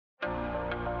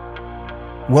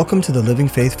Welcome to the Living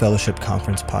Faith Fellowship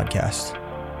Conference podcast.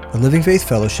 The Living Faith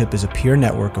Fellowship is a peer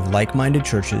network of like-minded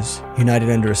churches united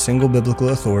under a single biblical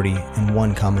authority and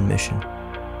one common mission.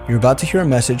 You're about to hear a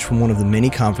message from one of the many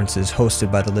conferences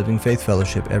hosted by the Living Faith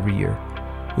Fellowship every year.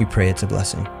 We pray it's a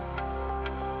blessing.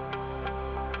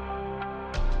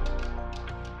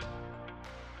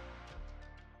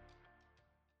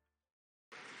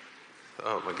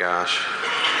 Oh my gosh.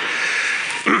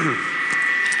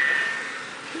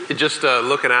 Just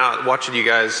looking out, watching you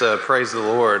guys praise the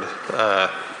Lord.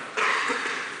 I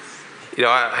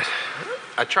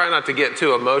try not to get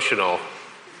too emotional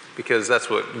because that's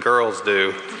what girls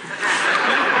do.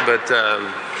 But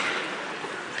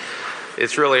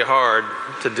it's really hard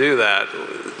to do that,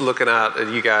 looking out at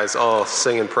you guys all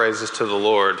singing praises to the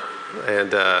Lord.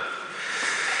 And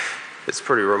it's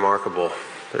pretty remarkable.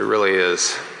 It really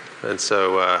is. And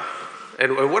so,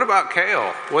 and what about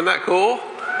Kale? Wasn't that cool?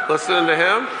 Listening to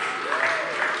him?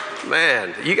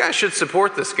 Man, you guys should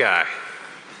support this guy.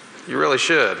 You really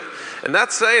should. And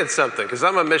that's saying something, because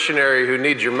I'm a missionary who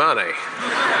needs your money.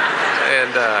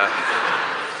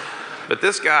 But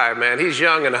this guy, man, he's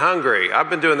young and hungry. I've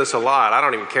been doing this a lot. I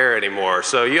don't even care anymore.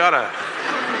 So you ought to,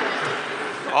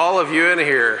 all of you in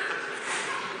here,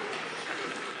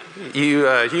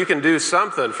 you can do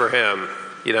something for him.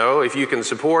 You know, if you can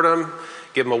support him,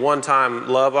 give him a one-time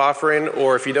love offering,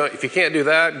 or if you can't do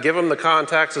that, give him the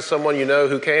contacts of someone you know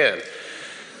who can.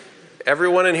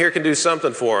 Everyone in here can do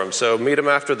something for him, so meet him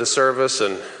after the service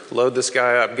and load this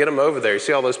guy up. Get him over there. You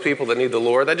see all those people that need the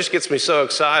Lord? That just gets me so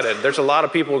excited. There's a lot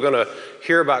of people who are going to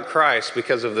hear about Christ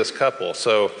because of this couple,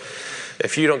 so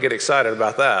if you don't get excited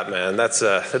about that, man,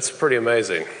 that's pretty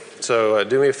amazing. So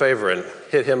do me a favor and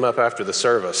hit him up after the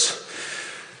service.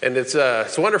 And it's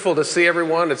wonderful to see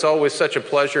everyone. It's always such a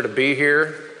pleasure to be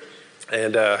here.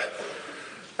 And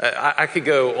I could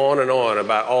go on and on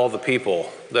about all the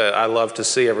people that I love to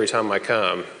see every time I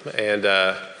come. And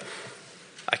I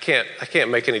can't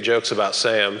make any jokes about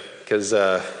Sam because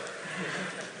I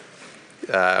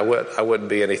wouldn't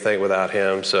be anything without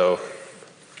him. So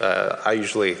I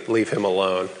usually leave him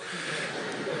alone.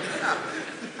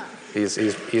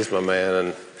 He's my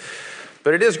man.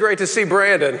 But it is great to see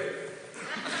Brandon.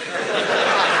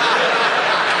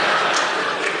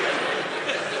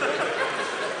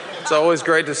 It's always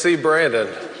great to see Brandon.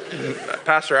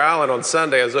 Pastor Allen on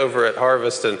Sunday was over at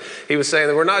Harvest, and he was saying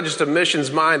that we're not just a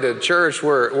missions-minded church,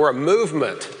 we're a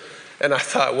movement. And I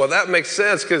thought, well, that makes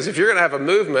sense, because if you're going to have a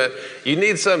movement, you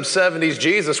need some 70s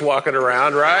Jesus walking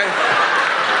around, right?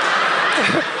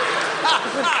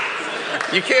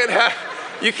 You can't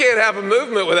have a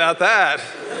movement without that.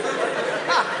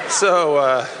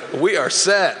 So we are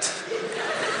set.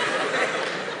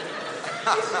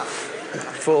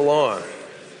 Full on.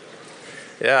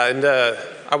 Yeah, and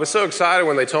I was so excited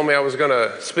when they told me I was going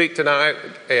to speak tonight,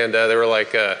 and they were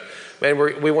like, man,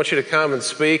 we want you to come and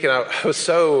speak, and I was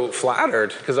so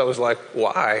flattered, because I was like,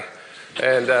 why?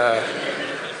 And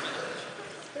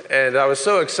I was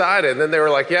so excited, and then they were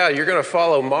like, yeah, you're going to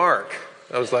follow Mark.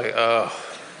 I was like, oh,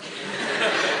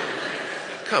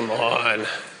 come on.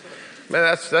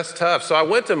 Man, that's tough. So I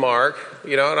went to Mark,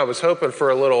 and I was hoping for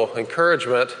a little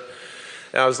encouragement.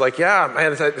 And I was like, yeah,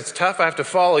 man, it's tough. I have to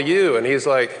follow you. And he's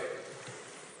like,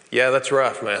 yeah, that's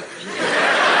rough, man.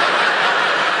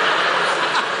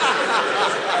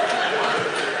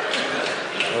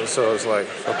 So I was like,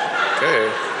 okay.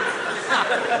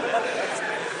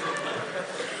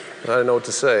 I didn't know what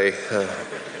to say.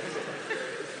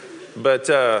 But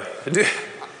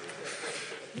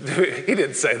he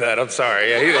didn't say that. I'm sorry.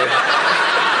 Yeah, he didn't.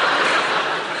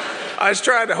 I was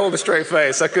trying to hold a straight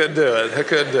face. I couldn't do it.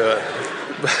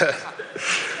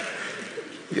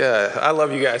 Yeah, I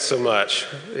love you guys so much.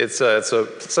 It's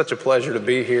such a pleasure to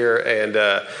be here, and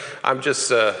I'm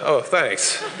just,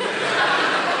 thanks.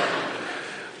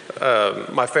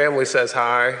 My family says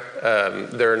hi.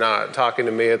 They're not talking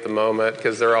to me at the moment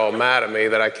because they're all mad at me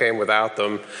that I came without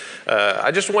them. I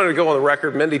just wanted to go on the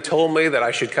record. Mindy told me that I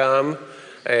should come.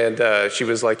 And she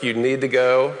was like, you need to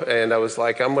go. And I was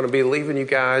like, I'm going to be leaving you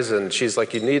guys. And she's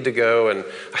like, you need to go. And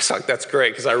I was like, that's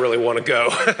great, because I really want to go.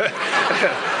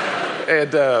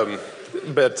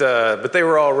 But they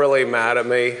were all really mad at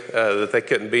me that they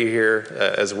couldn't be here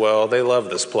as well. They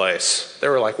love this place. They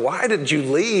were like, why did you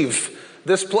leave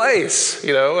this place?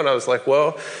 And I was like,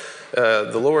 well,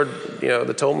 the Lord,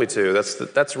 that told me to.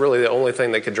 That's really the only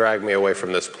thing that could drag me away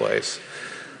from this place.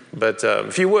 But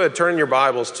if you would, turn your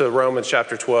Bibles to Romans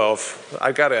chapter 12.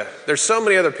 There's so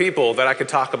many other people that I could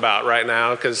talk about right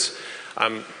now because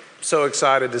I'm so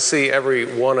excited to see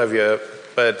every one of you.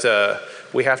 But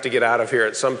we have to get out of here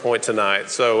at some point tonight.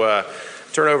 So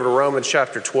turn over to Romans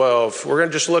chapter 12. We're going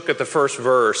to just look at the first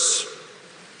verse.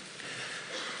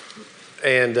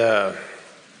 And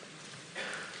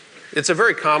it's a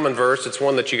very common verse. It's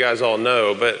one that you guys all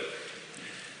know, but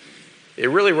it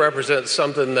really represents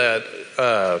something that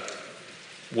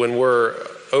when we're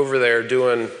over there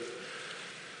doing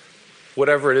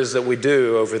whatever it is that we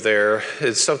do over there,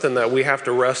 it's something that we have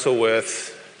to wrestle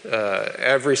with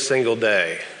every single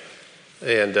day.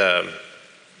 And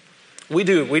we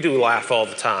do laugh all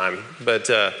the time, but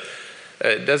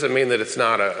it doesn't mean that it's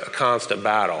not a constant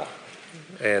battle.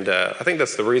 And I think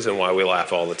that's the reason why we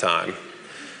laugh all the time.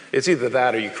 It's either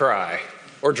that or you cry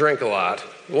or drink a lot.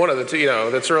 One of the two,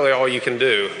 that's really all you can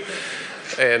do.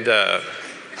 And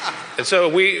so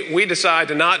we decide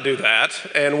to not do that,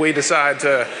 and we decide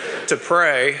to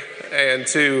pray and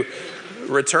to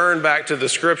return back to the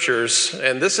scriptures.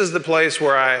 And this is the place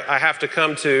where I have to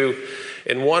come to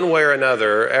in one way or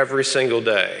another every single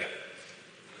day.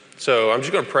 So I'm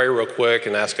just going to pray real quick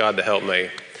and ask God to help me.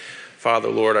 Father,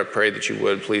 Lord, I pray that you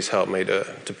would please help me to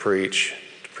preach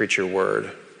your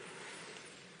word.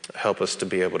 Help us to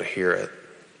be able to hear it.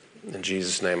 In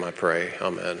Jesus' name I pray.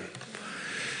 Amen.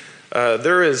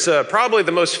 There is probably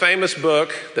the most famous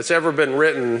book that's ever been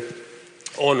written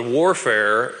on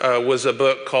warfare was a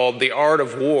book called The Art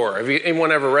of War. Have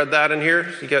anyone ever read that in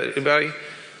here? You got anybody?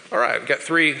 All right, we've got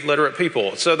 3 literate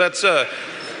people. So that's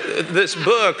this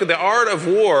book, The Art of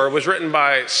War, was written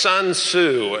by Sun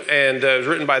Tzu, and it was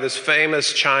written by this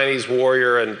famous Chinese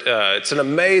warrior, and it's an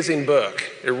amazing book.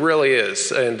 It really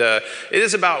is. And it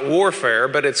is about warfare,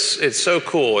 but it's so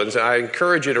cool, and I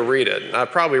encourage you to read it. I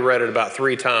probably read it about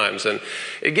 3 times, and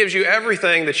it gives you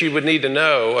everything that you would need to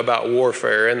know about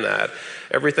warfare in that.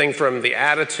 Everything from the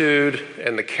attitude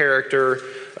and the character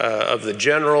of the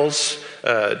generals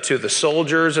to the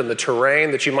soldiers and the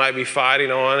terrain that you might be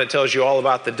fighting on. It tells you all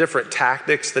about the different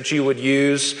tactics that you would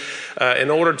use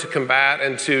in order to combat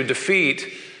and to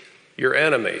defeat your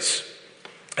enemies.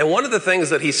 And one of the things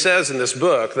that he says in this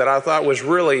book that I thought was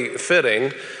really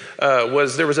fitting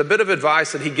was there was a bit of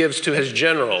advice that he gives to his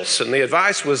generals. And the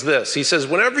advice was this. He says,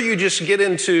 whenever you just get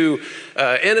into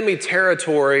enemy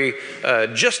territory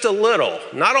just a little,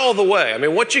 not all the way. I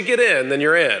mean, once you get in, then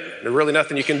you're in. There's really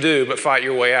nothing you can do but fight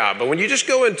your way out. But when you just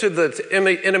go into the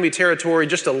enemy territory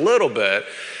just a little bit,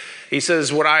 he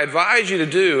says, what I advise you to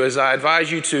do is I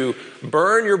advise you to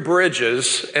burn your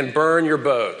bridges and burn your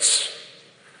boats.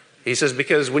 He says,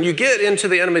 because when you get into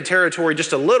the enemy territory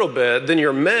just a little bit, then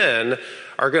your men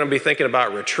are going to be thinking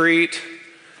about retreat.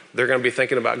 They're going to be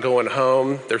thinking about going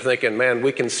home. They're thinking, man,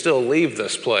 we can still leave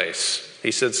this place.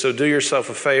 He said, so do yourself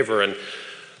a favor and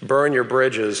burn your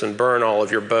bridges and burn all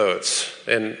of your boats.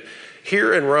 And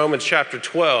here in Romans chapter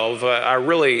 12, I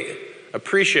really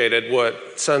appreciated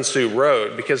what Sun Tzu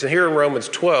wrote, because here in Romans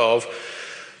 12,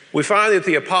 we find that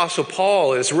the Apostle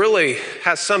Paul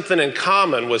has something in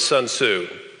common with Sun Tzu.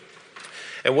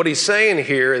 And what he's saying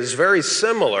here is very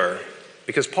similar,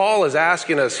 because Paul is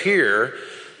asking us here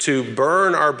to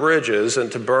burn our bridges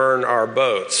and to burn our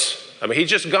boats. I mean, he's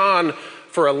just gone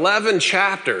for 11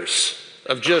 chapters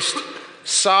of just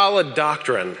solid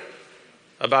doctrine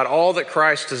about all that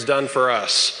Christ has done for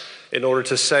us in order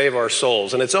to save our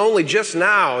souls. And it's only just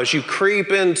now, as you creep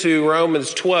into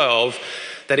Romans 12,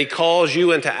 that he calls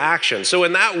you into action. So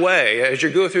in that way, as you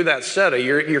go through that study,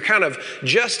 you're kind of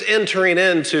just entering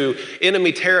into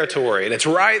enemy territory. And it's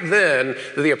right then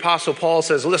that the Apostle Paul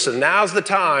says, listen, now's the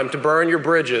time to burn your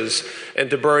bridges and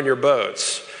to burn your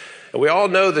boats. And we all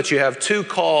know that you have 2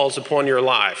 calls upon your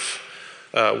life.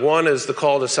 One is the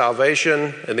call to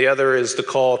salvation, and the other is the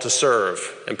call to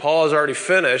serve. And Paul has already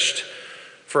finished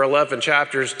for 11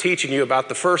 chapters teaching you about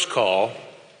the first call.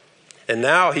 And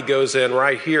now he goes in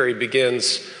right here, he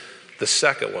begins the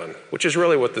second one, which is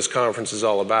really what this conference is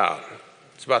all about.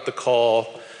 It's about the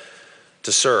call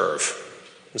to serve.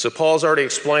 And so Paul's already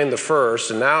explained the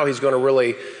first, and now he's going to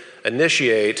really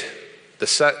initiate the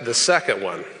second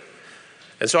one.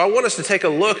 And so I want us to take a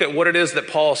look at what it is that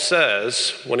Paul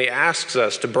says when he asks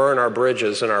us to burn our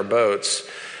bridges and our boats,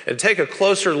 and take a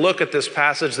closer look at this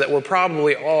passage that we're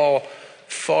probably all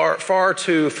far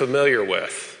too familiar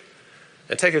with.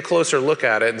 And take a closer look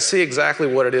at it and see exactly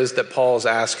what it is that Paul's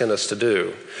asking us to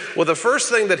do. Well, the first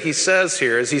thing that he says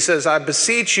here is he says, I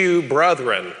beseech you,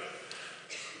 brethren.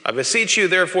 I beseech you,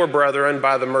 therefore, brethren,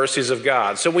 by the mercies of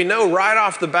God. So we know right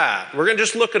off the bat, we're going to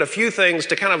just look at a few things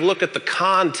to kind of look at the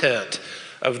content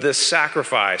of this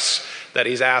sacrifice that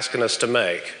he's asking us to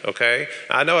make, okay?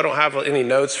 I know I don't have any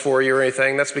notes for you or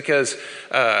anything. That's because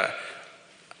I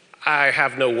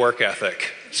have no work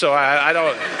ethic. So I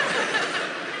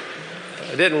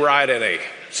didn't write any.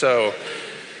 So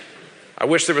I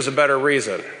wish there was a better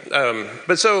reason.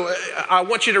 But so I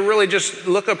want you to really just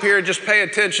look up here and just pay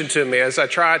attention to me as I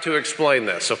try to explain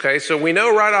this, okay? So we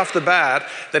know right off the bat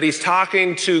that he's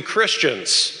talking to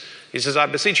Christians. He says, I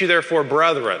beseech you therefore,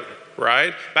 brethren,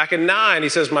 right? Back in 9, he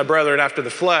says, my brethren after the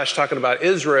flesh, talking about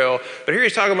Israel. But here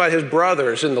he's talking about his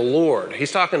brothers in the Lord.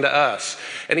 He's talking to us.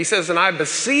 And he says, and I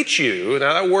beseech you.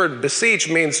 Now that word beseech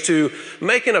means to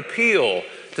make an appeal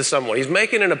to someone. He's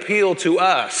making an appeal to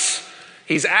us.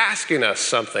 He's asking us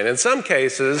something. In some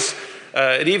cases,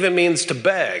 it even means to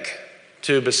beg,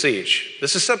 to beseech.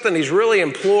 This is something he's really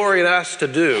imploring us to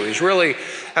do. He's really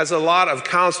has a lot of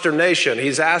consternation.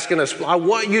 He's asking us, I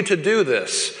want you to do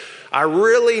this. I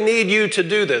really need you to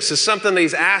do this. It's something that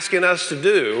he's asking us to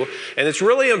do. And it's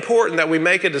really important that we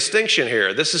make a distinction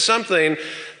here. This is something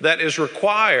that is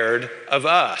required of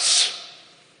us.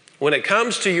 When it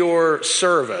comes to your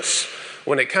service,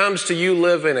 when it comes to you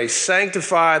living a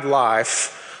sanctified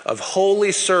life of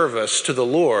holy service to the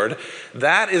Lord,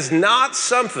 that is not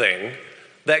something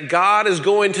that God is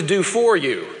going to do for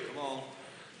you.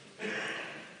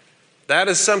 That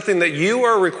is something that you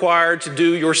are required to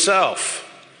do yourself.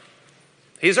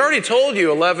 He's already told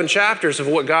you 11 chapters of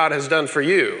what God has done for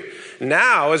you.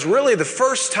 Now is really the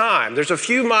first time. There's a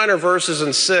few minor verses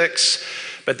in 6,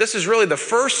 but this is really the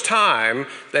first time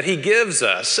that he gives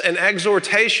us an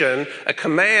exhortation, a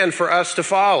command for us to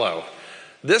follow.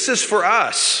 This is for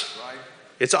us.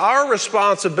 It's our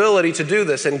responsibility to do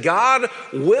this, and God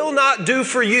will not do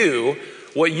for you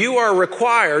what you are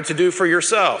required to do for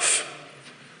yourself.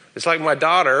 It's like my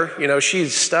daughter, she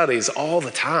studies all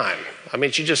the time. I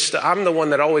mean, I'm the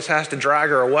one that always has to drag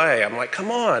her away. I'm like,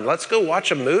 come on, let's go watch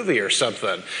a movie or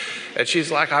something. And she's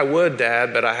like, I would,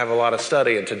 Dad, but I have a lot of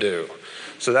studying to do.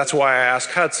 So that's why I ask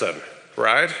Hudson,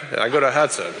 right? I go to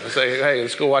Hudson and say, hey,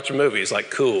 let's go watch a movie. He's like,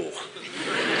 cool.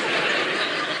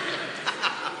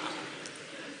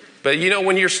 But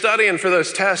when you're studying for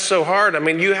those tests so hard,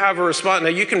 you have a response. Now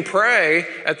you can pray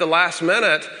at the last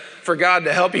minute for God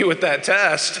to help you with that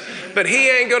test, but he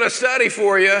ain't going to study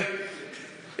for you,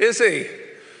 is he?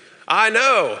 I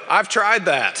know. I've tried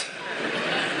that.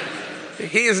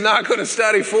 He is not going to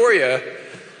study for you.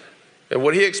 And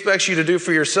what he expects you to do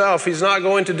for yourself, he's not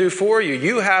going to do for you.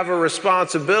 You have a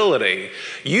responsibility.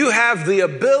 You have the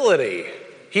ability.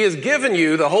 He has given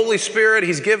you the Holy Spirit.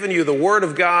 He's given you the Word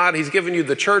of God. He's given you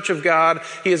the church of God.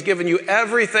 He has given you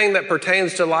everything that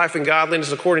pertains to life and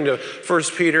godliness according to 1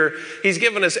 Peter. He's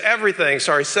given us everything.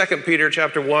 2 Peter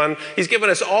chapter 1. He's given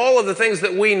us all of the things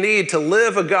that we need to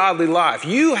live a godly life.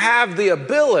 You have the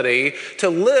ability to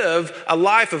live a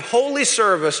life of holy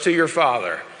service to your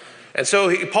Father. And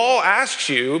so Paul asks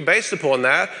you, based upon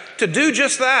that, to do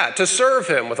just that, to serve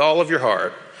him with all of your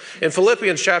heart. In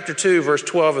Philippians chapter 2, verse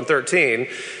 12 and 13,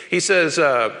 he says,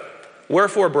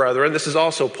 wherefore, brethren, this is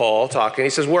also Paul talking, he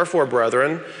says, wherefore,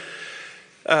 brethren,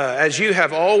 as you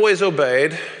have always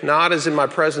obeyed, not as in my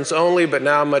presence only, but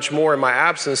now much more in my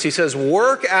absence, he says,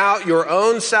 work out your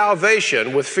own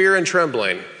salvation with fear and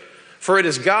trembling. For it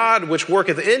is God which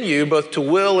worketh in you both to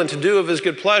will and to do of his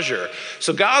good pleasure.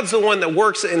 So God's the one that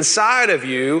works inside of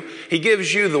you. He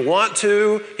gives you the want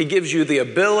to. He gives you the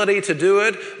ability to do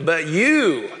it. But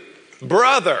you,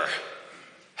 brother,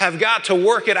 have got to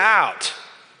work it out.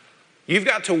 You've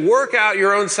got to work out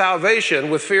your own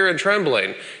salvation with fear and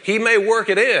trembling. He may work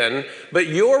it in, but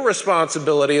your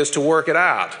responsibility is to work it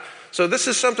out. So this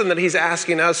is something that he's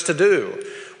asking us to do.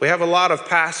 We have a lot of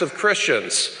passive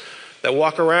Christians that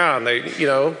walk around, they,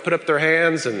 put up their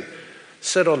hands and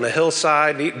sit on the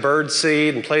hillside and eat bird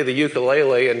seed and play the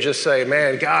ukulele and just say,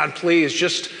 man, God, please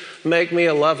just make me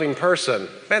a loving person.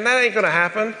 Man, that ain't going to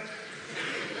happen.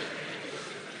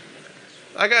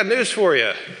 I got news for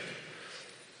you.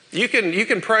 You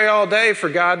can pray all day for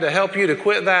God to help you to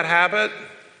quit that habit.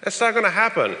 That's not going to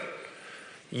happen.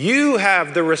 You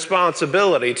have the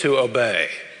responsibility to obey.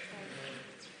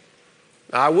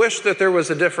 I wish that there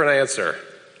was a different answer.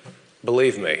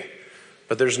 Believe me,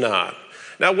 but there's not.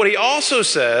 Now, what he also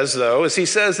says, though, is he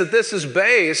says that this is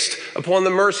based upon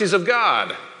the mercies of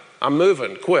God. I'm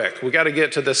moving quick. We got to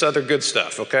get to this other good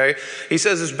stuff, okay? He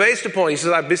says it's based upon, he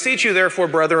says, I beseech you, therefore,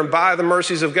 brethren, by the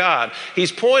mercies of God.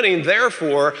 He's pointing,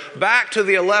 therefore, back to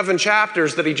the 11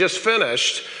 chapters that he just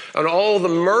finished on all the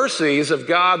mercies of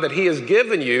God that he has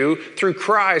given you through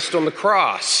Christ on the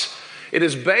cross. It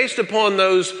is based upon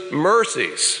those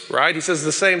mercies, right? He says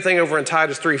the same thing over in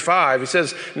Titus 3:5. He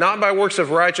says, not by works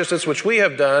of righteousness which we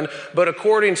have done, but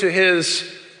according to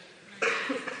his...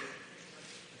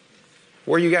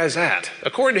 Where are you guys at?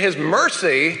 According to his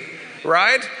mercy,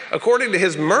 right? According to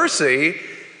his mercy,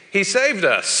 he saved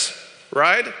us,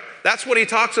 right? That's what he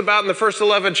talks about in the first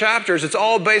 11 chapters. It's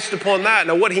all based upon that.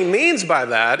 Now, what he means by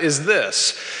that is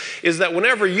this, is that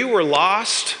whenever you were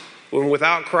lost, when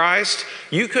without Christ,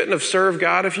 you couldn't have served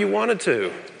God if you wanted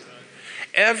to.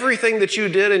 Everything that you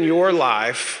did in your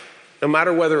life, no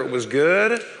matter whether it was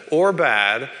good or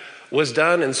bad, was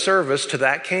done in service to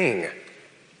that king.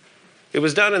 It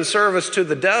was done in service to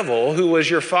the devil, who was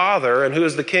your father and who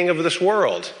is the king of this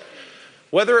world.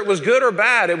 Whether it was good or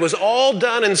bad, it was all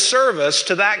done in service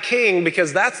to that king,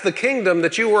 because that's the kingdom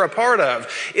that you were a part of.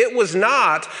 It was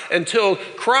not until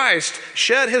Christ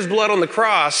shed his blood on the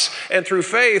cross and through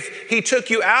faith, he took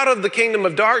you out of the kingdom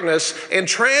of darkness and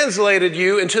translated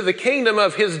you into the kingdom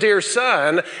of his dear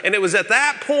son. And it was at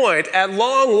that point, at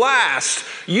long last,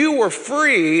 you were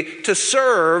free to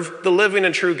serve the living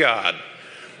and true God.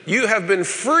 You have been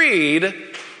freed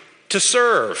to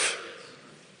serve.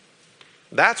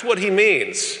 That's what he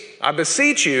means. I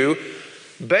beseech you,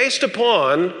 based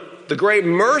upon the great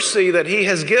mercy that he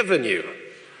has given you.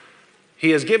 He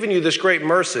has given you this great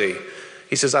mercy.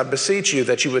 He says, I beseech you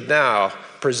that you would now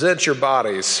present your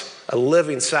bodies a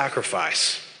living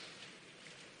sacrifice.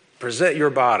 Present your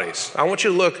bodies. I want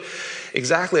you to look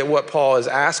exactly at what Paul is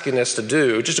asking us to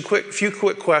do. Just a few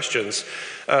quick questions.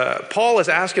 Paul is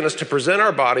asking us to present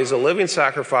our bodies a living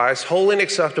sacrifice, holy and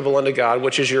acceptable unto God,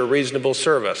 which is your reasonable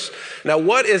service. Now,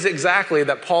 what is exactly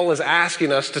that Paul is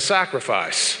asking us to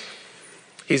sacrifice?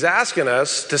 He's asking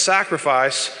us to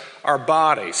sacrifice our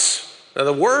bodies. Now,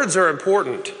 the words are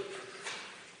important.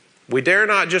 We dare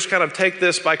not just kind of take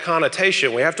this by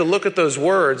connotation. We have to look at those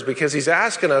words, because he's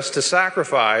asking us to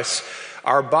sacrifice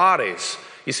our bodies.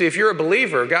 You see, if you're a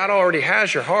believer, God already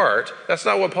has your heart. That's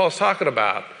not what Paul's talking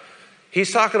about.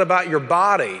 He's talking about your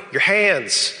body, your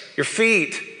hands, your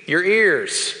feet, your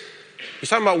ears. He's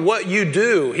talking about what you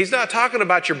do. He's not talking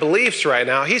about your beliefs right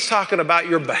now. He's talking about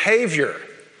your behavior,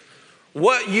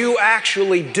 what you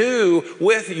actually do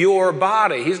with your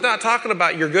body. He's not talking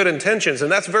about your good intentions. And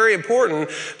that's very important,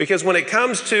 because when it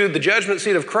comes to the judgment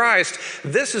seat of Christ,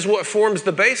 this is what forms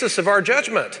the basis of our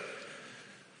judgment.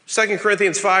 2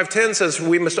 Corinthians 5:10 says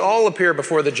we must all appear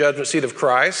before the judgment seat of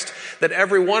Christ, that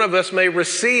every one of us may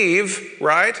receive,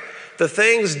 right, the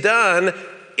things done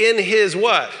in his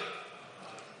what?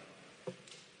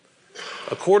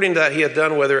 According to that he hath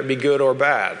done, whether it be good or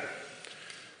bad.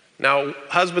 Now,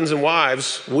 husbands and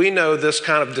wives, we know this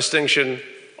kind of distinction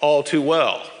all too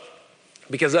well,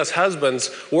 because us husbands,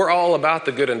 we're all about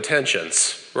the good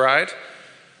intentions, right?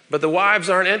 But the wives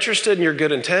aren't interested in your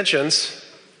good intentions.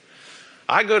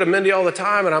 I go to Mindy all the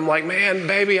time and I'm like, man,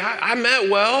 baby, I meant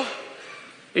well.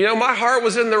 You know, my heart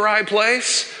was in the right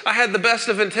place. I had the best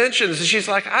of intentions. And she's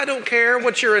like, I don't care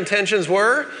what your intentions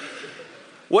were.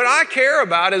 What I care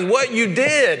about is what you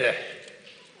did.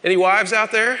 Any wives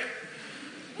out there?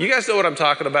 You guys know what I'm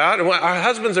talking about. And our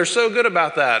husbands are so good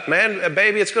about that. Man,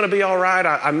 baby, it's going to be all right.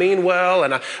 I mean well,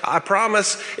 and I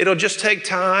promise it'll just take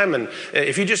time. And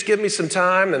if you just give me some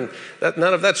time, and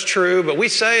none of that's true, but we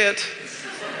say it.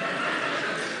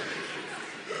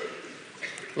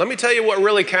 Let me tell you what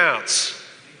really counts.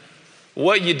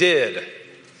 What you did.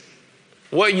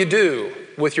 What you do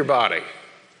with your body.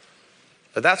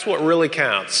 That's what really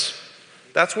counts.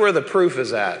 That's where the proof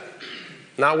is at.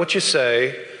 Not what you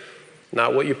say,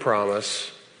 not what you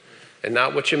promise, and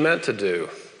not what you meant to do.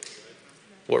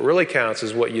 What really counts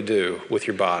is what you do with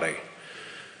your body.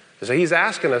 So he's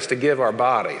asking us to give our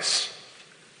bodies.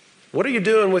 What are you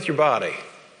doing with your body?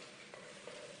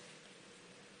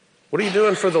 What are you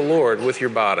doing for the Lord with your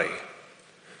body?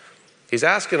 He's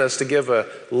asking us to give a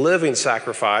living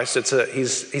sacrifice.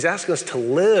 He's asking us to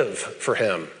live for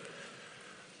him.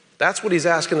 That's what he's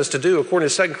asking us to do. According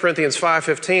to 2 Corinthians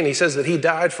 5:15, he says that he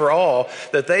died for all,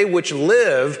 that they which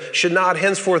live should not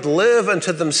henceforth live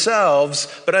unto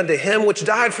themselves, but unto him which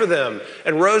died for them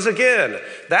and rose again.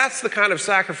 That's the kind of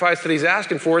sacrifice that he's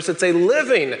asking for us. It's a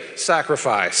living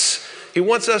sacrifice. He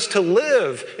wants us to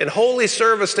live in holy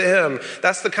service to him.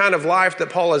 That's the kind of life that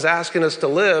Paul is asking us to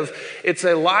live. It's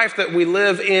a life that we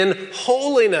live in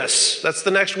holiness. That's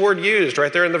the next word used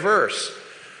right there in the verse.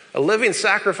 A living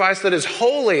sacrifice that is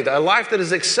holy, a life that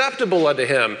is acceptable unto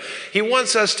him. He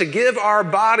wants us to give our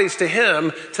bodies to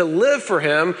him, to live for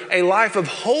him, a life of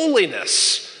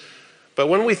holiness. But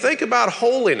when we think about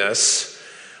holiness,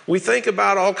 we think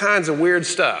about all kinds of weird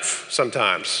stuff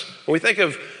sometimes. When we think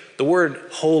of the word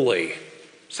holy,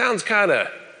 sounds kind of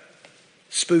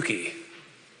spooky.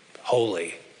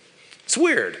 Holy. It's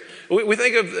weird. We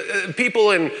think of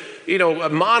people in,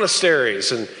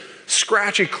 monasteries and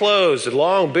scratchy clothes and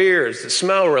long beards that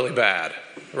smell really bad,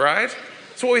 right?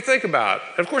 That's what we think about.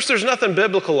 And of course, there's nothing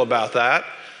biblical about that.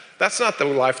 That's not the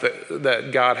life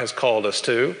that God has called us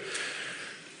to.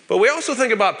 But we also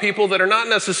think about people that are not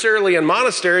necessarily in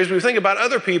monasteries. We think about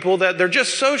other people that they're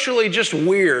just socially just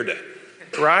weird,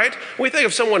 right? When we think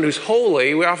of someone who's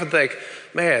holy, we often think,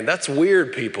 man, that's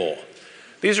weird people.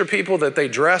 These are people that they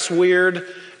dress weird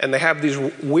and they have these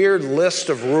weird list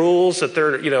of rules that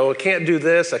they're, I can't do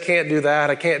this, I can't do that,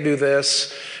 I can't do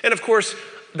this. And of course,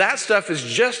 that stuff is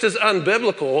just as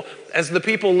unbiblical as the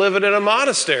people living in a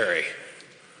monastery.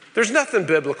 There's nothing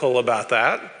biblical about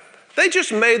that. They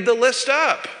just made the list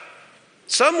up.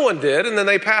 Someone did, and then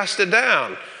they passed it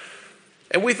down.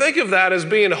 And we think of that as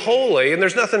being holy, and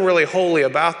there's nothing really holy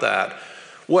about that.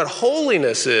 What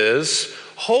holiness is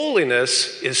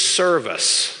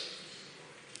service.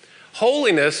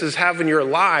 Holiness is having your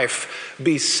life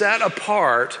be set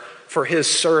apart for His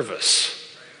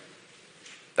service.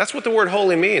 That's what the word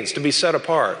holy means, to be set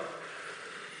apart.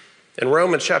 In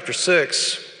Romans chapter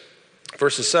 6,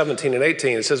 verses 17 and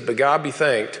 18, it says, "But God be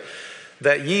thanked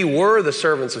that ye were the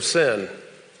servants of sin,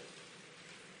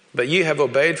 but ye have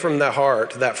obeyed from the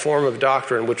heart that form of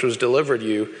doctrine which was delivered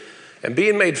you, and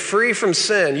being made free from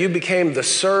sin, you became the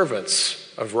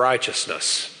servants of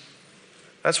righteousness."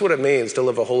 That's what it means to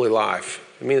live a holy life.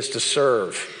 It means to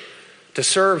serve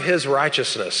His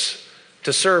righteousness,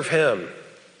 to serve Him.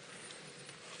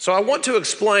 So I want to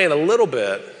explain a little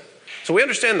bit, so we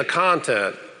understand the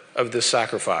content of this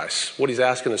sacrifice, what He's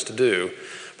asking us to do.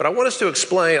 But I want to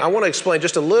explain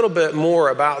just a little bit more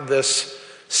about this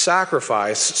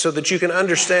sacrifice so that you can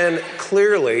understand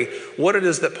clearly what it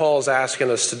is that Paul is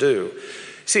asking us to do.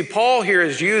 See, Paul here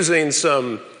is using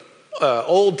some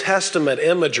Old Testament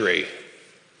imagery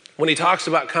when he talks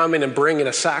about coming and bringing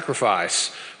a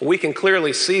sacrifice. We can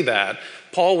clearly see that.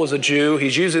 Paul was a Jew.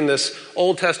 He's using this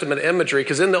Old Testament imagery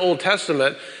because in the Old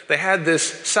Testament, they had this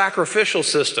sacrificial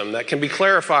system that can be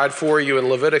clarified for you in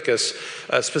Leviticus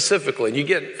specifically. And you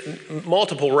get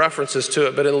multiple references to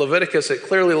it, but in Leviticus, it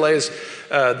clearly lays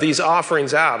these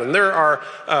offerings out. And there are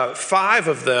 5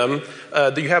 of them.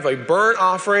 You have a burnt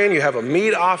offering, you have a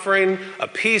meat offering, a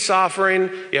peace offering,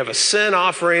 you have a sin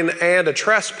offering, and a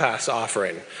trespass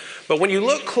offering. But when you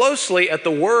look closely at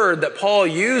the word that Paul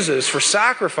uses for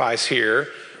sacrifice here,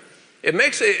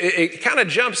 it kind of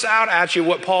jumps out at you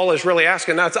what Paul is really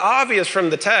asking. Now, it's obvious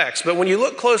from the text, but when you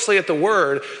look closely at the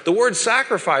word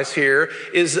sacrifice here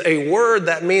is a word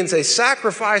that means a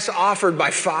sacrifice offered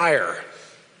by fire.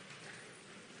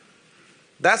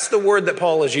 That's the word that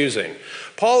Paul is using.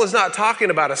 Paul is not talking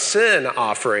about a sin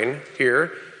offering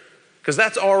here because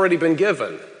that's already been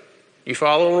given. You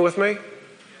following with me?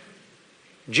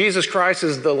 Jesus Christ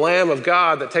is the Lamb of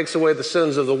God that takes away the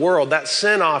sins of the world. That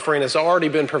sin offering has already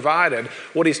been provided.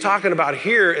 What he's talking about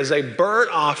here is a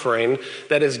burnt offering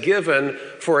that is given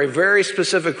for a very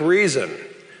specific reason.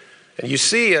 And you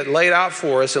see it laid out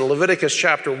for us in Leviticus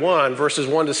chapter 1, verses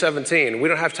 1 to 17. We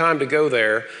don't have time to go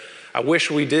there. I wish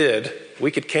we did.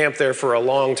 We could camp there for a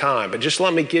long time. But just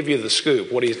let me give you the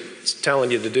scoop, what he's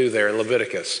telling you to do there in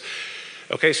Leviticus.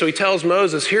 Okay, so he tells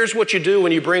Moses, here's what you do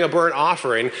when you bring a burnt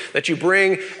offering, that you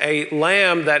bring a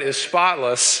lamb that is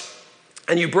spotless,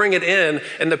 and you bring it in,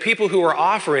 and the people who are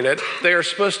offering it, they are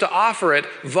supposed to offer it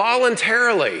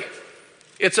voluntarily.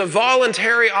 It's a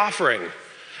voluntary offering.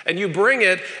 And you bring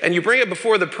it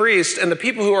before the priest, and the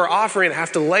people who are offering it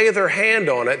have to lay their hand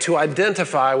on it to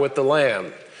identify with the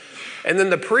lamb. And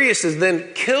then the priest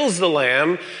then kills the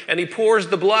lamb, and he pours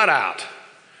the blood out.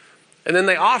 And then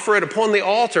they offer it upon the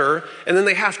altar, and then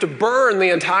they have to burn the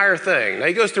entire thing. Now,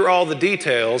 he goes through all the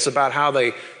details about how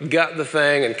they gut the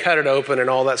thing and cut it open and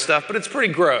all that stuff, but it's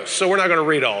pretty gross, so we're not going to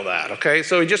read all that, okay?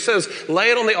 So he just says,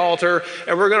 lay it on the altar,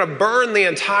 and we're going to burn the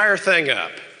entire thing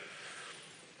up.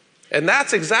 And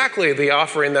that's exactly the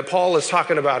offering that Paul is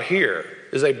talking about here,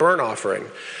 is a burnt offering.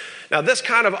 Now, this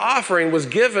kind of offering was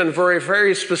given for a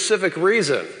very specific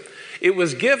reason. It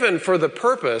was given for the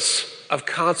purpose of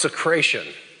consecration.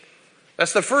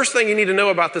 That's the first thing you need to know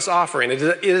about this offering. It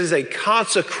is a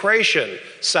consecration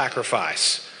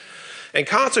sacrifice. And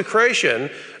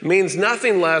consecration means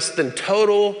nothing less than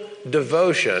total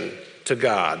devotion to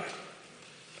God.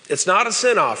 It's not a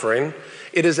sin offering.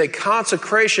 It is a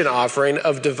consecration offering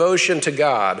of devotion to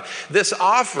God. This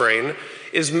offering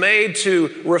is made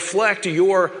to reflect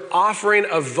your offering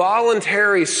of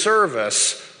voluntary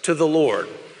service to the Lord.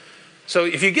 So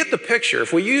if you get the picture,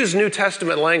 if we use New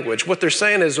Testament language, what they're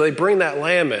saying is they bring that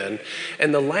lamb in,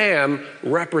 and the lamb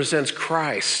represents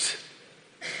Christ,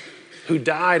 who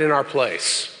died in our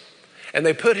place. And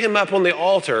they put him up on the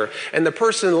altar, and the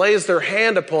person lays their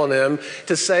hand upon him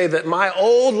to say that my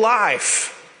old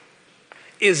life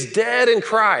is dead in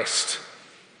Christ.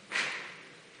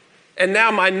 And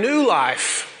now my new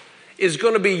life is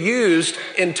going to be used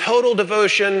in total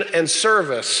devotion and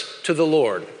service to the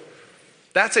Lord.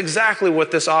 That's exactly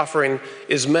what this offering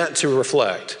is meant to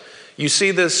reflect. You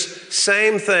see this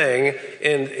same thing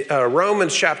in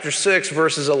Romans chapter 6,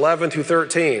 verses 11 through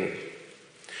 13.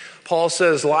 Paul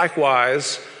says,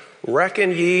 likewise,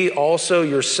 reckon ye also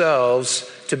yourselves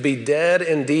to be dead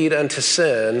indeed unto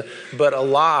sin, but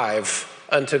alive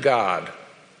unto God,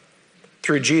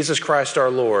 through Jesus Christ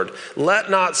our Lord. Let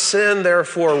not sin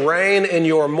therefore reign in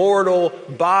your mortal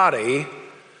body,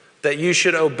 that you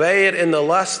should obey it in the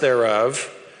lust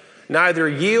thereof. Neither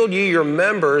yield ye your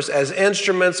members as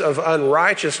instruments of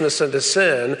unrighteousness unto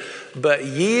sin, but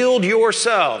yield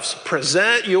yourselves,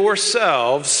 present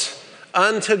yourselves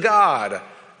unto God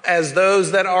as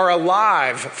those that are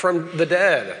alive from the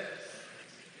dead,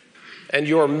 and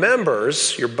your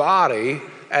members, your body,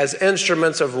 as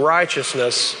instruments of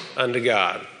righteousness unto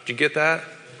God. Did you get that?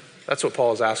 That's what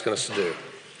Paul is asking us to do.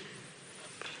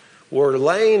 We're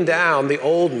laying down the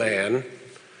old man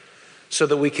so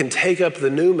that we can take up the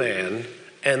new man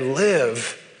and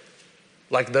live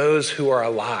like those who are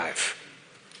alive.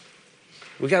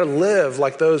 We got to live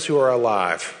like those who are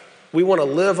alive. We want to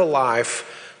live a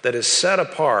life that is set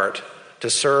apart to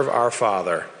serve our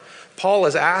Father. Paul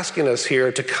is asking us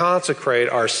here to consecrate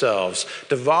ourselves,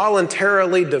 to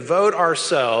voluntarily devote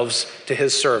ourselves to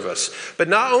his service. But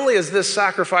not only is this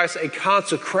sacrifice a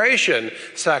consecration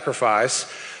sacrifice,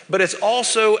 but it's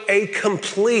also a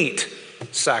complete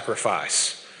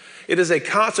sacrifice. It is a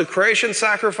consecration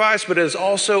sacrifice, but it is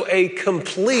also a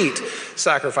complete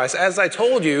sacrifice. As I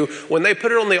told you, when they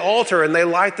put it on the altar and they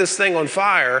light this thing on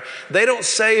fire, they don't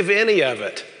save any of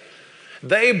it.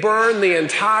 They burn the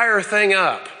entire thing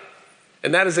up.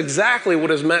 And that is exactly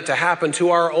what is meant to happen to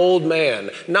our old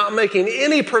man, not making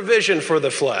any provision for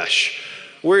the flesh.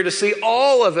 We're to see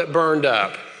all of it burned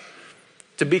up,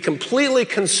 to be completely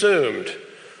consumed,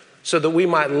 so that we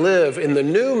might live in the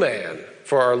new man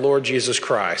for our Lord Jesus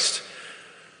Christ.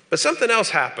 But something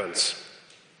else happens.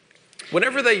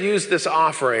 Whenever they use this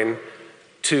offering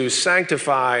to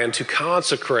sanctify and to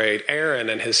consecrate Aaron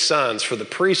and his sons for the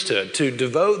priesthood, to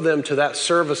devote them to that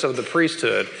service of the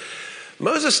priesthood,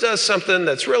 Moses does something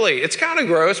that's really, it's kind of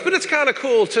gross, but it's kind of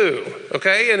cool too,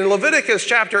 okay? In Leviticus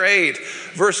chapter 8,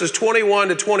 verses 21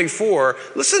 to 24,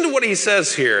 listen to what he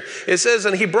says here. It says,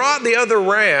 and he brought the other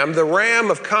ram, the ram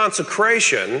of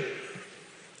consecration,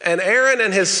 and Aaron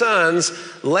and his sons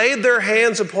laid their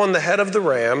hands upon the head of the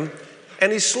ram,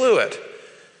 and he slew it.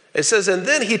 It says, and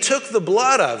then he took the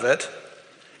blood of it,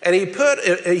 and he put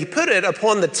it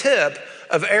upon the tip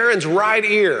of Aaron's right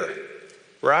ear,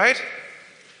 right?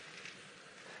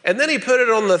 And then he put it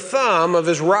on the thumb of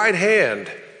his right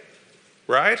hand,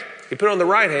 right? He put it on the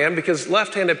right hand because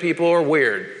left-handed people are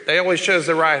weird. They always chose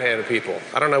the right-handed people.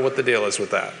 I don't know what the deal is with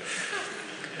that.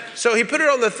 So he put it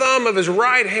on the thumb of his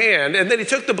right hand, and then he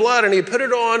took the blood and he put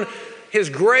it on his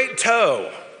great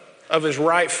toe of his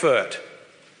right foot,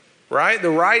 right? The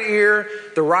right ear,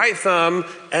 the right thumb,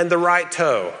 and the right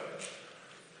toe.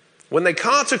 When they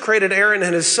consecrated Aaron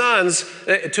and his sons,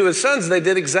 to his sons, they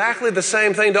did exactly the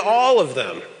same thing to all of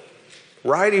them.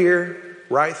 Right ear,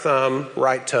 right thumb,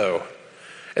 right toe.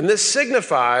 And this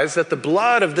signifies that the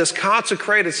blood of this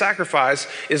consecrated sacrifice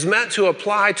is meant to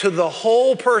apply to the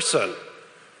whole person,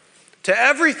 to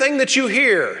everything that you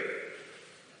hear,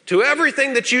 to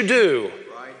everything that you do,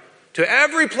 to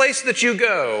every place that you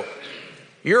go.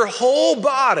 Your whole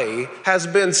body has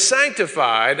been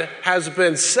sanctified, has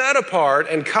been set apart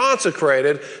and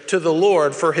consecrated to the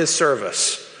Lord for his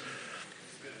service.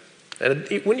 And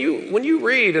when you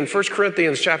read in 1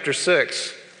 Corinthians chapter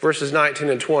 6, verses 19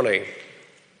 and 20,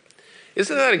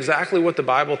 isn't that exactly what the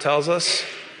Bible tells us?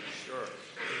 Sure.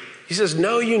 He says,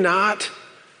 know you not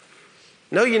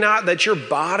that your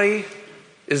body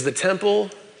is the temple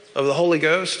of the Holy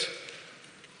Ghost?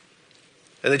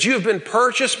 And that you have been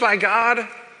purchased by God,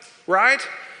 right?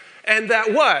 And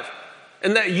that what?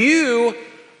 And that you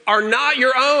are not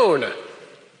your own.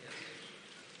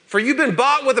 For you've been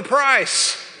bought with a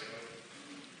price.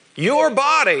 Your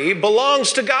body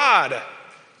belongs to God.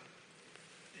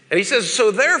 And he says, so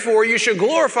therefore you should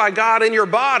glorify God in your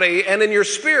body and in your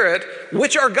spirit,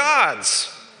 which are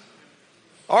God's.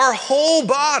 Our whole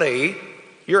body,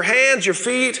 your hands, your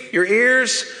feet, your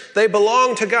ears, they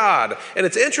belong to God. And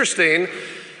it's interesting,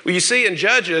 you see in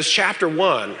Judges chapter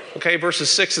 1, okay, verses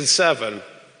 6 and 7,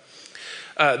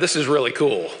 this is really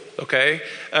cool, okay?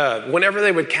 Whenever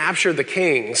they would capture the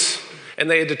kings and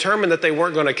they had determined that they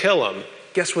weren't going to kill them,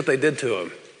 guess what they did to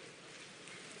them?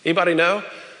 Anybody know?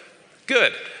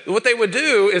 Good. What they would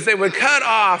do is they would cut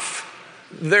off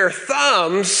their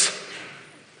thumbs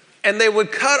and they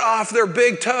would cut off their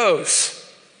big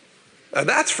toes. Now,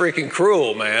 that's freaking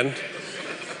cruel, man.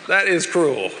 That is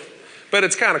cruel. but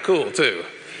it's kind of cool too.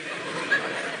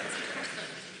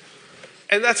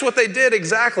 And that's what they did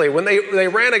exactly when they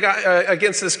ran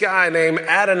against this guy named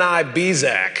Adonai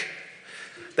Bezek.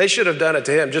 They should have done it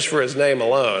to him just for his name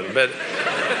alone. But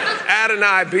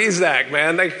Adonai Bezek,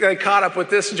 man, they caught up with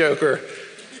this joker.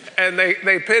 And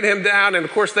they pinned him down, and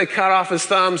of course they cut off his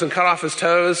thumbs and cut off his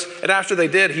toes. And after they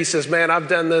did, he says, man, I've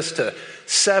done this to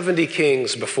 70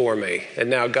 kings before me, and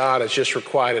now God has just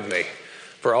requited me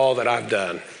for all that I've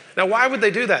done. Now, why would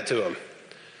they do that to him?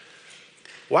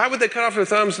 Why would they cut off their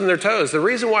thumbs and their toes? The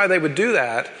reason why they would do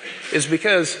that is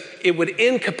because it would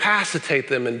incapacitate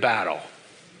them in battle.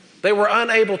 They were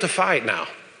unable to fight now.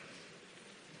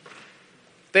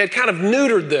 They had kind of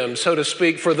neutered them, so to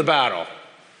speak, for the battle.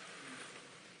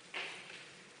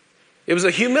 It was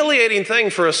a humiliating thing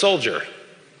for a soldier.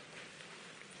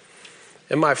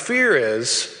 And my fear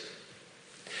is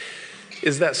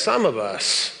that some of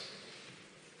us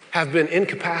have been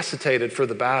incapacitated for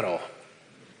the battle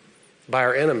by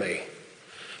our enemy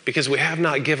because we have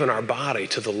not given our body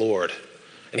to the Lord.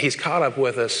 And he's caught up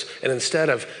with us, and instead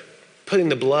of putting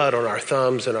the blood on our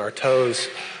thumbs and our toes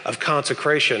of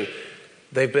consecration,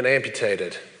 they've been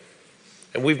amputated.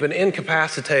 And we've been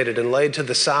incapacitated and laid to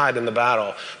the side in the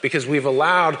battle because we've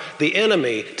allowed the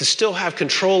enemy to still have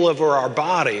control over our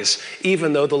bodies,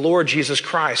 even though the Lord Jesus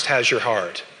Christ has your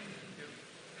heart.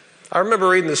 I remember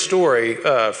reading this story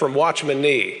from Watchman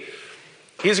Nee.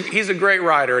 He's a great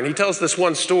writer, and he tells this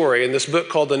one story in this book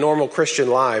called The Normal Christian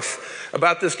Life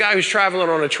about this guy who's traveling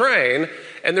on a train,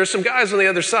 and there's some guys on the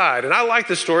other side. And I like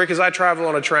this story because I travel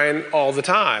on a train all the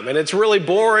time, and it's really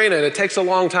boring, and it takes a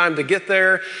long time to get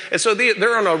there. And so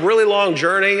they're on a really long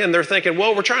journey, and they're thinking,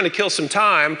 well, we're trying to kill some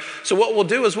time, so what we'll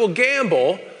do is we'll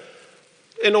gamble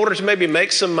in order to maybe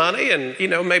make some money and,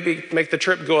 maybe make the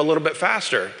trip go a little bit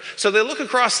faster. So they look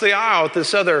across the aisle at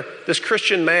this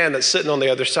Christian man that's sitting on the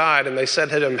other side, and they said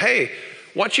to him, hey,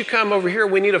 why don't you come over here?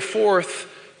 We need a fourth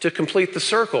to complete the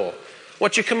circle. Why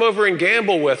don't you come over and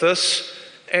gamble with us,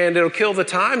 and it'll kill the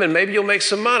time, and maybe you'll make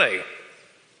some money.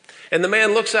 And the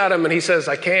man looks at him, and he says,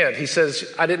 I can't. He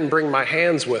says, I didn't bring my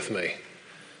hands with me.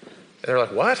 And they're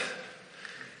like, what?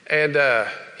 And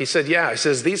he said, yeah. He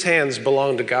says, these hands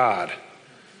belong to God.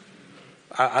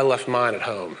 I left mine at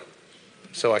home,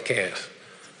 so I can't.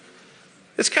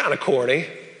 It's kind of corny.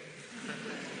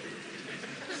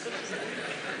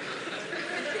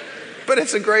 But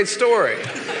it's a great story.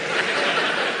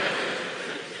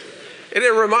 And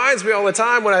it reminds me all the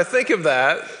time when I think of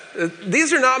that,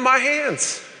 these are not my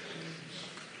hands.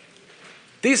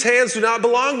 These hands do not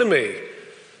belong to me.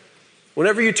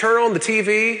 Whenever you turn on the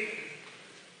TV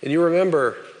and you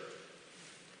remember,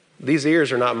 these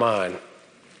ears are not mine.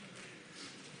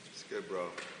 Good, bro.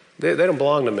 They don't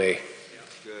belong to me.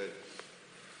 Good.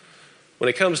 When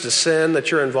it comes to sin that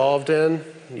you're involved in,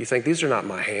 you think, these are not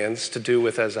my hands to do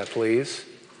with as I please.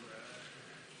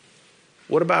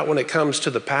 What about when it comes to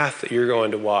the path that you're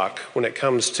going to walk? When it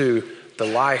comes to the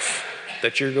life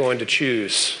that you're going to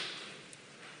choose?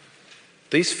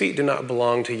 These feet do not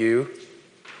belong to you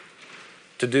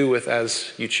to do with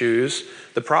as you choose.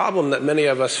 The problem that many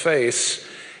of us face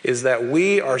is that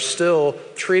we are still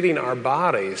treating our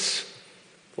bodies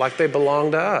like they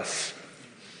belong to us.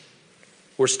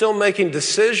 We're still making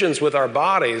decisions with our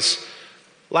bodies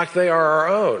like they are our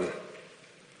own.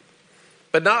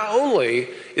 But not only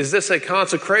is this a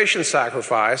consecration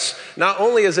sacrifice, not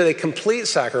only is it a complete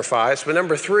sacrifice, but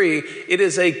number 3, it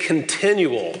is a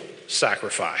continual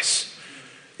sacrifice.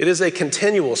 It is a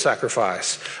continual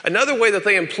sacrifice. Another way that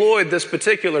they employed this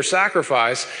particular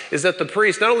sacrifice is that the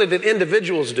priest, not only did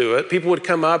individuals do it, people would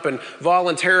come up and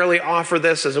voluntarily offer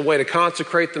this as a way to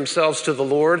consecrate themselves to the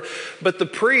Lord, but the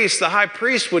priest, the high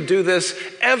priest, would do this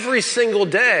every single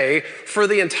day for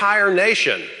the entire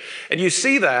nation. And you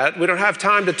see that, we don't have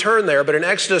time to turn there, but in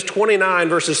Exodus 29,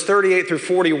 verses 38 through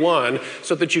 41,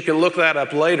 so that you can look that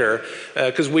up later,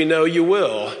 because we know you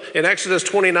will. In Exodus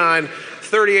 29,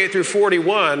 38 through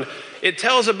 41, it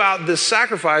tells about this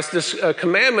sacrifice, this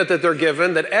commandment that they're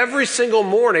given, that every single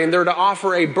morning they're to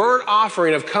offer a burnt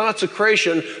offering of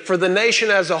consecration for the nation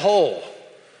as a whole.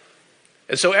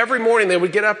 And so every morning they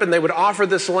would get up and they would offer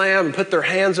this lamb and put their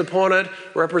hands upon it,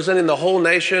 representing the whole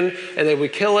nation, and they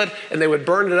would kill it and they would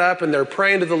burn it up, and they're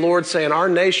praying to the Lord saying, our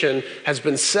nation has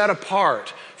been set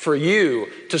apart for you,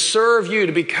 to serve you,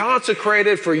 to be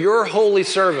consecrated for your holy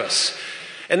service.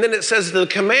 And then it says, the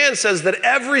command says that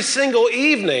every single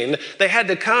evening they had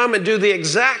to come and do the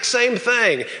exact same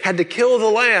thing, had to kill the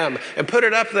lamb and put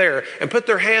it up there and put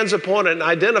their hands upon it and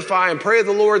identify and pray to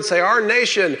the Lord, say, our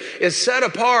nation is set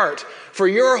apart for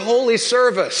your holy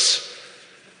service.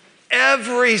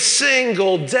 Every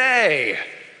single day.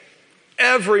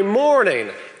 Every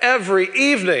morning, every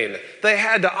evening, they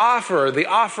had to offer the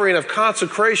offering of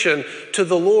consecration to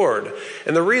the Lord.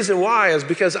 And the reason why is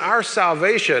because our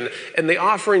salvation and the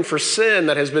offering for sin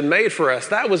that has been made for us,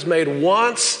 that was made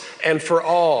once and for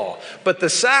all. But the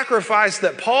sacrifice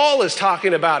that Paul is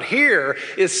talking about here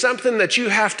is something that you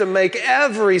have to make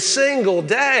every single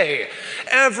day.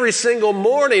 Every single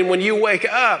morning when you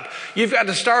wake up, you've got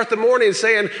to start the morning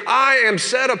saying, I am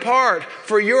set apart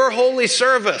for your holy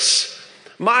service.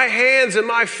 My hands and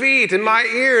my feet and my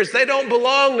ears, they don't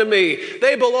belong to me.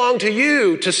 They belong to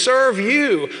you, to serve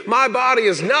you. My body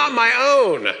is not my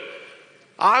own.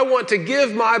 I want to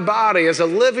give my body as a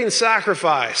living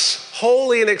sacrifice,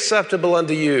 holy and acceptable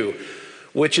unto you,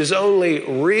 which is only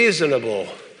reasonable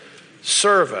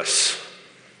service.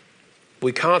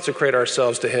 We consecrate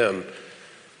ourselves to him,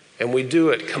 and we do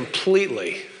it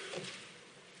completely,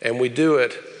 and we do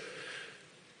it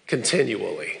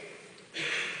continually.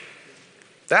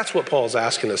 That's what Paul's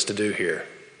asking us to do here.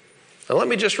 And let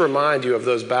me just remind you of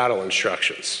those battle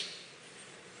instructions.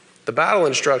 The battle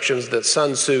instructions that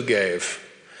Sun Tzu gave.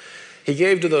 He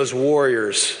gave to those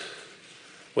warriors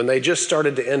when they just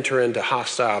started to enter into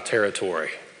hostile territory.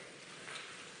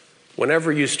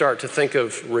 Whenever you start to think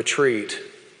of retreat,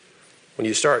 when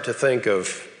you start to think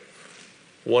of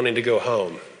wanting to go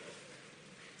home,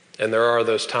 and there are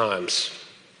those times,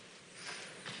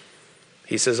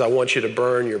 he says, I want you to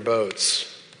burn your boats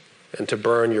and to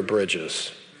burn your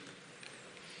bridges.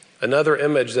 Another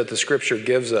image that the scripture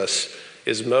gives us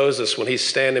is Moses when he's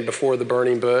standing before the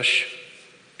burning bush.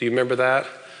 Do you remember that?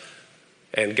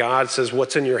 And God says,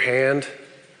 what's in your hand?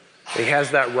 He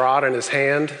has that rod in his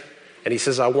hand, and he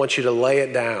says, I want you to lay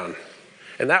it down.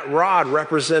 And that rod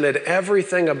represented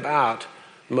everything about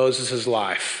Moses'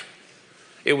 life.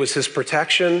 It was his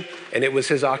protection, and it was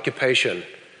his occupation.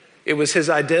 It was his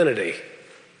identity.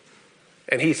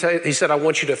 And he said, I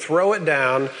want you to throw it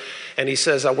down. And he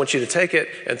says, I want you to take it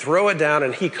and throw it down.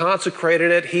 And he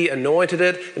consecrated it. He anointed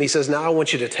it. And he says, now I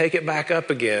want you to take it back up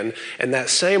again. And that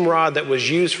same rod that was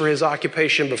used for his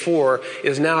occupation before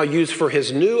is now used for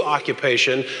his new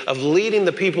occupation of leading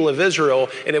the people of Israel.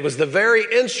 And it was the very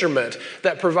instrument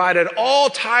that provided all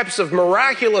types of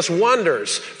miraculous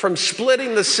wonders, from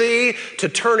splitting the sea to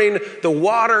turning the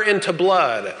water into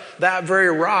blood. That very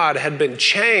rod had been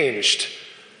changed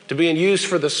to being used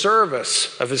for the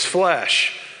service of his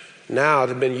flesh. Now it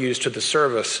had been used to the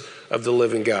service of the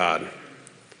living God.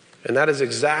 And that is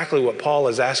exactly what Paul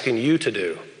is asking you to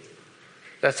do.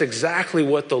 That's exactly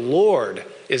what the Lord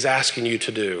is asking you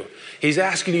to do. He's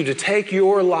asking you to take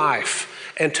your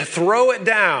life and to throw it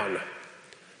down,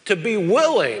 to be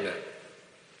willing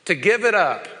to give it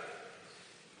up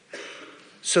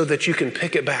so that you can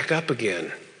pick it back up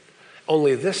again.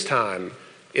 Only this time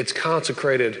it's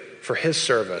consecrated for his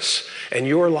service, and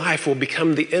your life will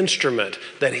become the instrument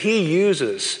that he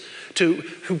uses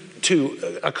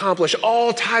to accomplish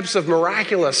all types of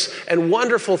miraculous and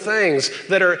wonderful things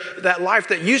that life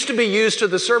that used to be used to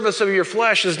the service of your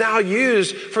flesh is now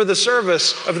used for the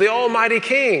service of the Almighty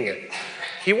King.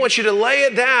 He wants you to lay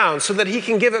it down so that he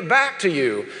can give it back to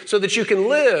you, so that you can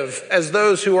live as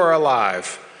those who are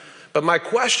alive. But my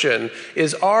question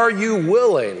is, are you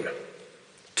willing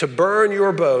to burn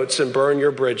your boats and burn your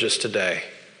bridges today?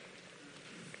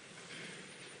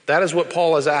 That is what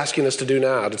Paul is asking us to do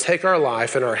now, to take our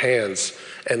life in our hands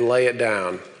and lay it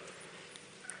down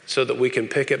so that we can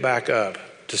pick it back up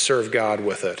to serve God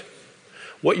with it.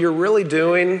 What you're really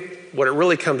doing, what it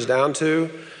really comes down to,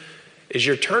 is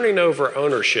you're turning over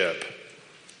ownership.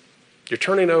 You're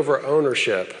turning over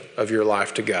ownership of your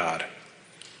life to God.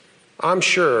 I'm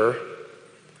sure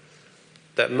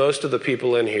that most of the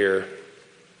people in here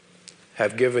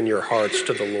have given your hearts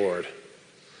to the Lord.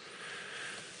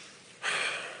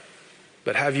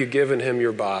 But have you given him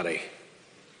your body?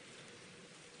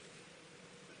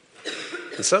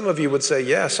 And some of you would say,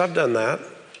 yes, I've done that.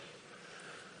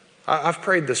 I've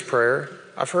prayed this prayer.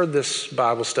 I've heard this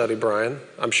Bible study, Brian.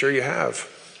 I'm sure you have.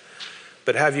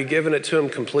 But have you given it to him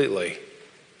completely?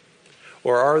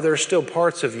 Or are there still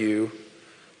parts of you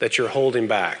that you're holding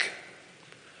back?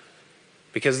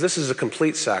 Because this is a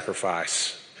complete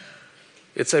sacrifice.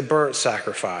 It's a burnt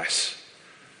sacrifice.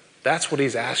 That's what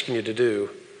he's asking you to do.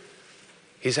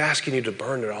 He's asking you to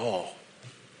burn it all.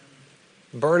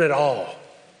 Burn it all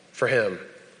for him.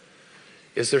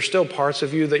 Is there still parts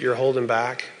of you that you're holding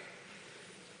back?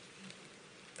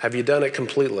 Have you done it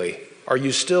completely? Are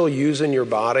you still using your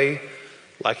body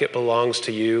like it belongs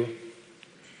to you?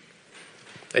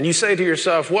 And you say to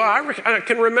yourself, well, I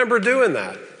can remember doing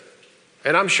that.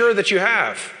 And I'm sure that you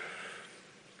have.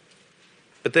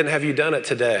 But then have you done it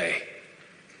today?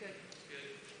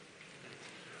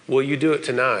 Will you do it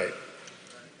tonight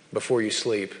before you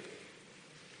sleep?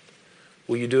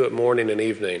 Will you do it morning and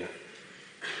evening?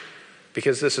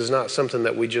 Because this is not something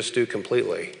that we just do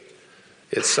completely.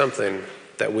 It's something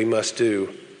that we must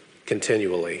do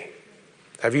continually.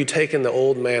 Have you taken the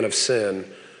old man of sin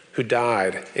who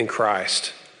died in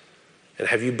Christ, and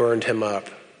have you burned him up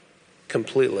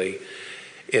completely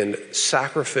in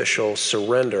sacrificial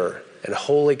surrender and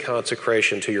holy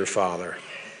consecration to your Father?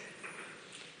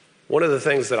 One of the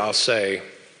things that I'll say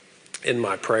in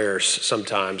my prayers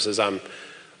sometimes as I'm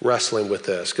wrestling with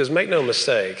this, because make no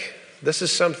mistake, this is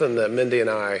something that Mindy and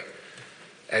I,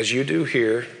 as you do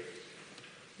here,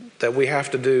 that we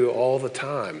have to do all the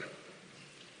time.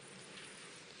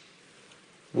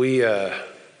 We have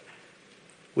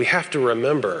to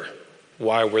remember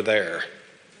why we're there.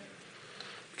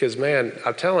 Because, man,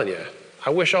 I'm telling you, I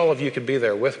wish all of you could be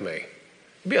there with me.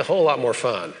 It'd be a whole lot more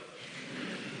fun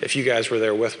if you guys were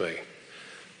there with me.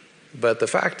 But the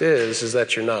fact is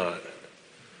that you're not.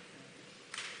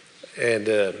 And,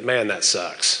 man, that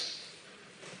sucks.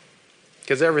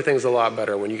 Because everything's a lot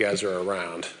better when you guys are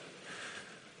around.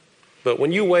 But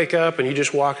when you wake up and you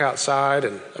just walk outside,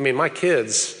 and, I mean, my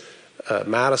kids,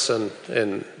 Madison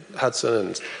and Hudson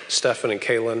and Stephen and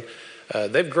Caitlin,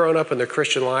 they've grown up in their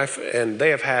Christian life, and they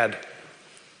have had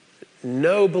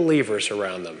no believers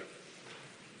around them.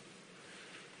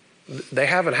 They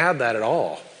haven't had that at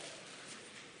all.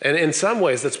 And in some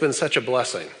ways, that's been such a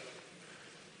blessing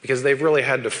because they've really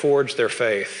had to forge their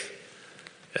faith,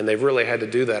 and they've really had to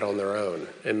do that on their own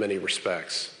in many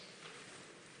respects.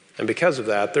 And because of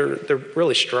that, they're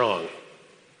really strong,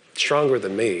 stronger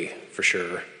than me, for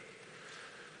sure.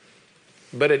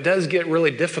 But it does get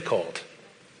really difficult.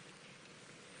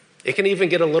 It can even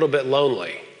get a little bit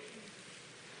lonely.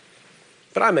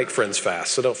 But I make friends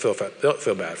fast, so don't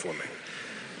feel bad for me.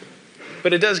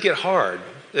 But it does get hard.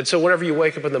 And so whenever you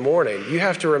wake up in the morning, you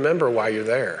have to remember why you're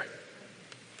there.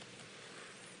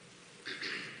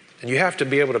 And you have to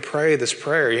be able to pray this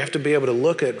prayer. You have to be able to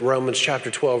look at Romans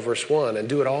chapter 12, verse 1 and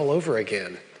do it all over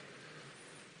again.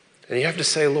 And you have to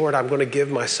say, Lord, I'm going to give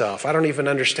myself. I don't even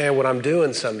understand what I'm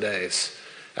doing some days.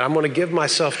 And I'm going to give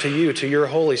myself to you, to your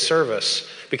holy service,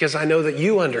 because I know that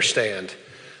you understand.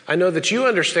 I know that you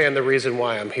understand the reason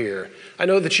why I'm here. I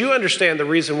know that you understand the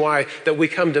reason why that we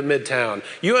come to Midtown.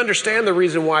 You understand the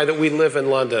reason why that we live in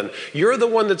London. You're the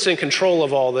one that's in control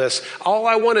of all this. All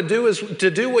I want to do is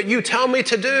to do what you tell me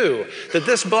to do, that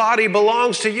this body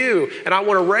belongs to you. And I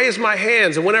want to raise my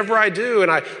hands. And whenever I do,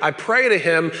 and I pray to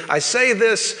him, I say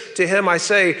this to him, I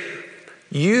say,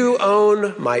 you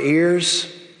own my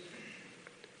ears,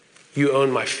 you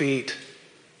own my feet,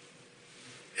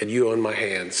 and you own my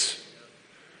hands.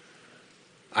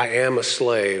 I am a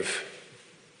slave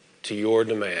to your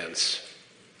demands.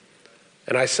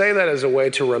 And I say that as a way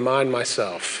to remind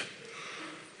myself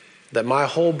that my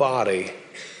whole body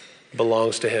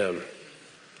belongs to him.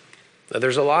 Now,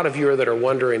 there's a lot of you that are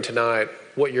wondering tonight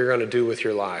what you're going to do with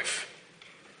your life.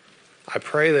 I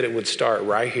pray that it would start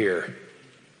right here.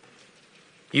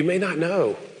 You may not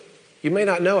know. You may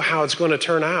not know how it's going to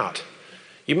turn out.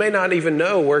 You may not even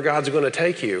know where God's going to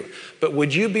take you, but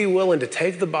would you be willing to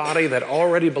take the body that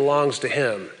already belongs to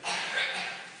him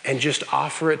and just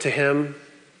offer it to him,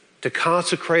 to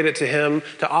consecrate it to him,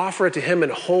 to offer it to him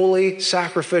in holy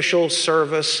sacrificial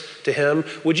service to him?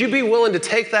 Would you be willing to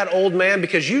take that old man,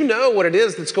 because you know what it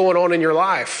is that's going on in your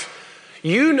life?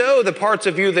 You know the parts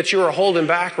of you that you are holding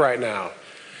back right now.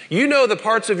 You know the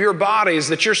parts of your bodies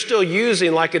that you're still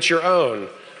using like it's your own.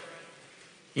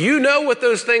 You know what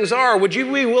those things are. Would you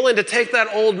be willing to take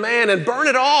that old man and burn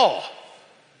it all?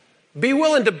 Be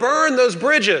willing to burn those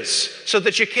bridges so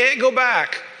that you can't go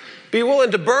back. Be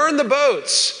willing to burn the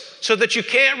boats so that you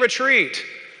can't retreat.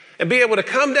 And be able to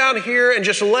come down here and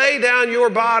just lay down your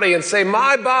body and say,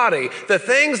 my body, the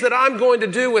things that I'm going to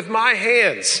do with my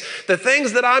hands, the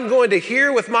things that I'm going to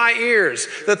hear with my ears,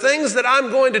 the things that I'm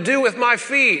going to do with my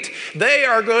feet, they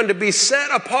are going to be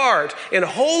set apart in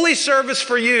holy service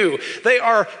for you. They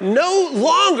are no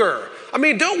longer,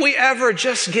 don't we ever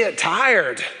just get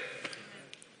tired?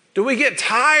 Do we get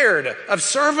tired of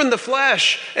serving the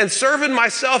flesh and serving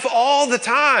myself all the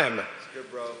time?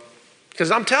 Because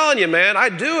I'm telling you, man, I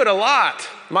do it a lot.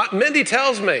 Mindy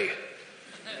tells me.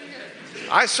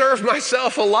 I serve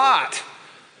myself a lot,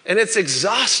 and it's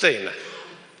exhausting.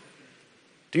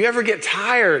 Do you ever get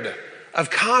tired of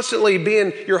constantly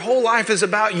being, your whole life is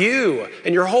about you,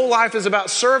 and your whole life is about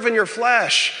serving your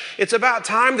flesh? It's about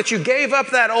time that you gave up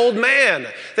that old man,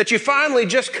 that you finally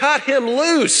just cut him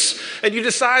loose, and you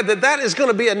decide that that is going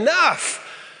to be enough.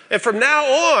 And from now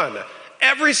on,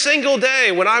 Every single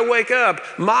day when I wake up,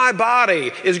 my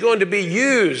body is going to be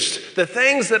used. The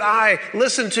things that I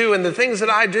listen to and the things that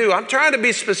I do, I'm trying to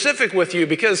be specific with you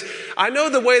because I know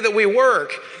the way that we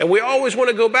work, and we always want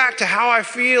to go back to how I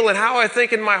feel and how I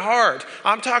think in my heart.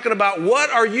 I'm talking about what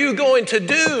are you going to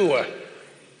do?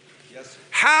 Yes.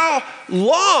 How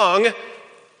long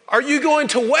are you going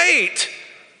to wait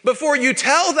before you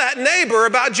tell that neighbor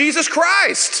about Jesus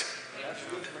Christ?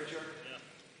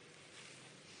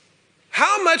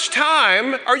 How much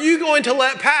time are you going to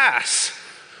let pass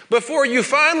before you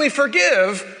finally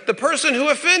forgive the person who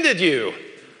offended you?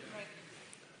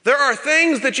 There are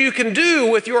things that you can do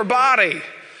with your body.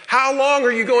 How long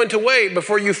are you going to wait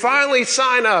before you finally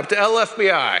sign up to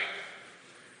LFBI?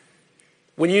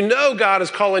 When you know God is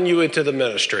calling you into the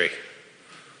ministry.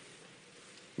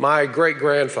 My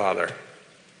great-grandfather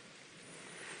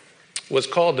was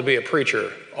called to be a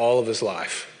preacher all of his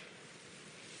life.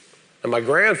 And my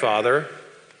grandfather,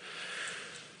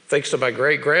 thanks to my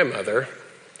great-grandmother,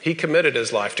 he committed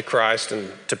his life to Christ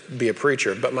and to be a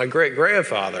preacher. But my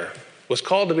great-grandfather was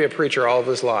called to be a preacher all of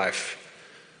his life,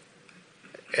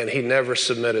 and he never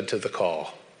submitted to the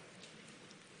call.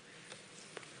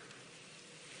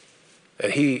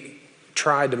 And he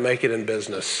tried to make it in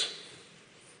business,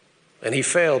 and he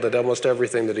failed at almost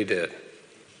everything that he did.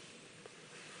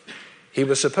 He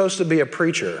was supposed to be a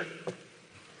preacher,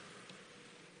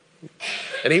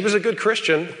 and he was a good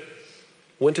Christian,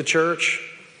 went to church,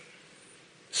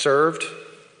 served,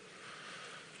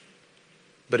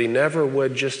 but he never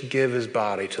would just give his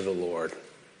body to the Lord.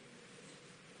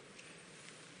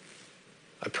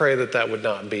 I pray that that would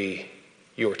not be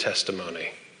your testimony.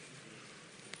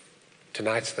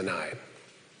 Tonight's the night.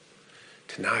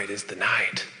 Tonight is the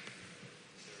night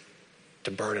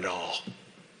to burn it all.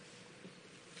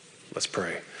 Let's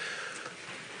pray.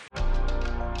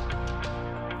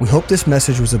 We hope this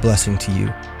message was a blessing to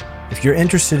you. If you're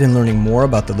interested in learning more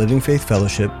about the Living Faith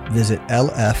Fellowship, visit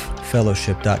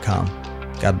lffellowship.com.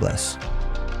 God bless.